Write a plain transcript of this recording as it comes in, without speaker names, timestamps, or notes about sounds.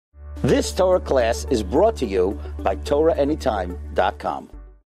This Torah class is brought to you by TorahAnytime.com.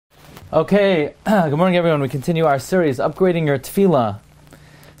 Okay, good morning everyone. We continue our series, Upgrading Your Tefilla.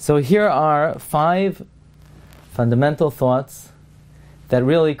 So here are 5 fundamental thoughts that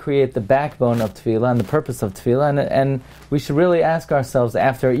really create the backbone of Tefillah and the purpose of Tefillah. And we should really ask ourselves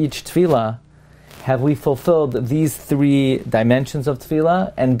after each Tefillah, have we fulfilled these 3 dimensions of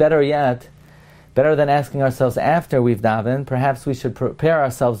Tefillah? And better yet, better than asking ourselves after we've davened, perhaps we should prepare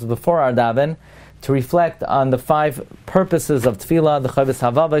ourselves before our daven to reflect on the 5 purposes of Tefillah, the Chovos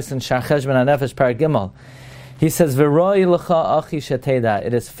Halevavos and Shar Cheshbon HaNefesh Parak Gimel. He says, "V'roi lecha achi sheteda."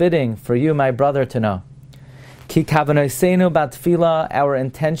 It is fitting for you, my brother, to know. Ki kavanoseinu b'tefillah. Our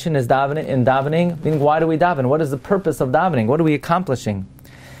intention is davening. Meaning, why do we daven? What is the purpose of davening? What are we accomplishing?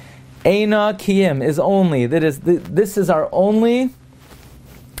 Eina kiyim is only. This is our only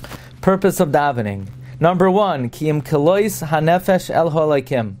purpose of davening. Number 1, kiyim kelois hanefesh el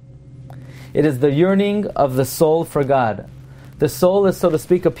ha'elokim. It is the yearning of the soul for God. The soul is, so to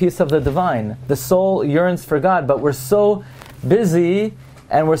speak, a piece of the divine. The soul yearns for God, but we're so busy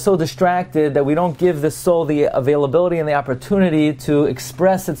and we're so distracted that we don't give the soul the availability and the opportunity to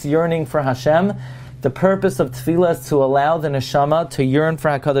express its yearning for Hashem. The purpose of tefillah is to allow the neshama to yearn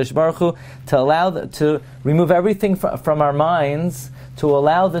for HaKadosh Baruch Hu, to remove everything from our minds, to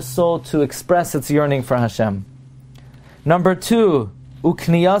allow the soul to express its yearning for Hashem. Number 2,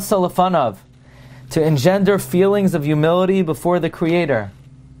 ukniyasa lefanav, to engender feelings of humility before the Creator.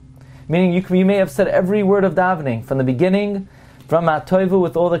 Meaning you may have said every word of davening from the beginning, from Atoivu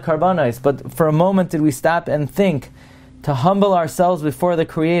with all the karbanos, but for a moment did we stop and think to humble ourselves before the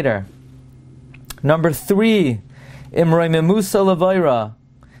Creator. Number 3, imroimemusa levaira,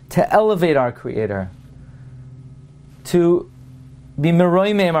 to elevate our Creator, to be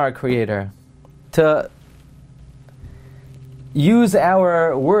meroimem our Creator, to use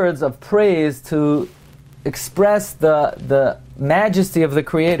our words of praise to express the majesty of the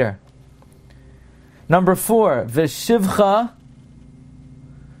Creator. Number 4, v'shivcha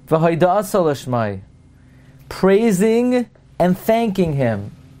v'haida'asa l'shmai, praising and thanking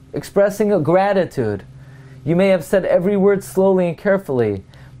Him, expressing a gratitude. You may have said every word slowly and carefully,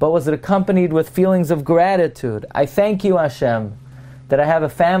 but was it accompanied with feelings of gratitude? I thank you, Hashem, that I have a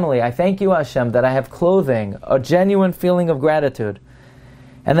family. I thank you, Hashem, that I have clothing. A genuine feeling of gratitude.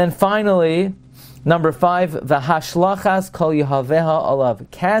 And then finally, number 5, v'hashlachas kol yehaveha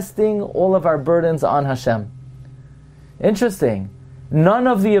alav, casting all of our burdens on Hashem. Interesting. None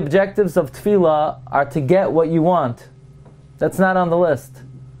of the objectives of tefillah are to get what you want. That's not on the list.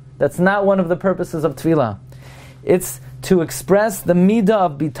 That's not one of the purposes of tefillah. It's to express the midah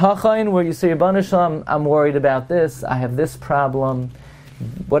of bitachon, where you say, Yibana Shalom, I'm worried about this, I have this problem,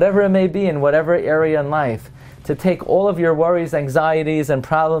 whatever it may be in whatever area in life, to take all of your worries, anxieties, and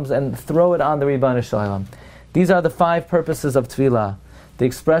problems and throw it on the Yibana Shalom. These are the 5 purposes of tefillah. The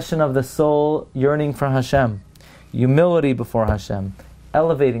expression of the soul yearning for Hashem, humility before Hashem,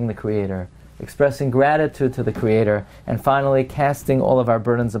 elevating the Creator, expressing gratitude to the Creator, and finally casting all of our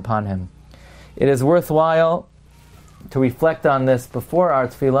burdens upon Him. It is worthwhile to reflect on this before our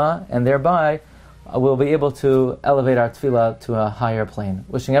tefillah, and thereby we'll be able to elevate our tefillah to a higher plane.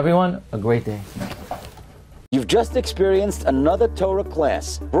 Wishing everyone a great day. You've just experienced another Torah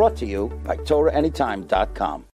class brought to you by TorahAnytime.com.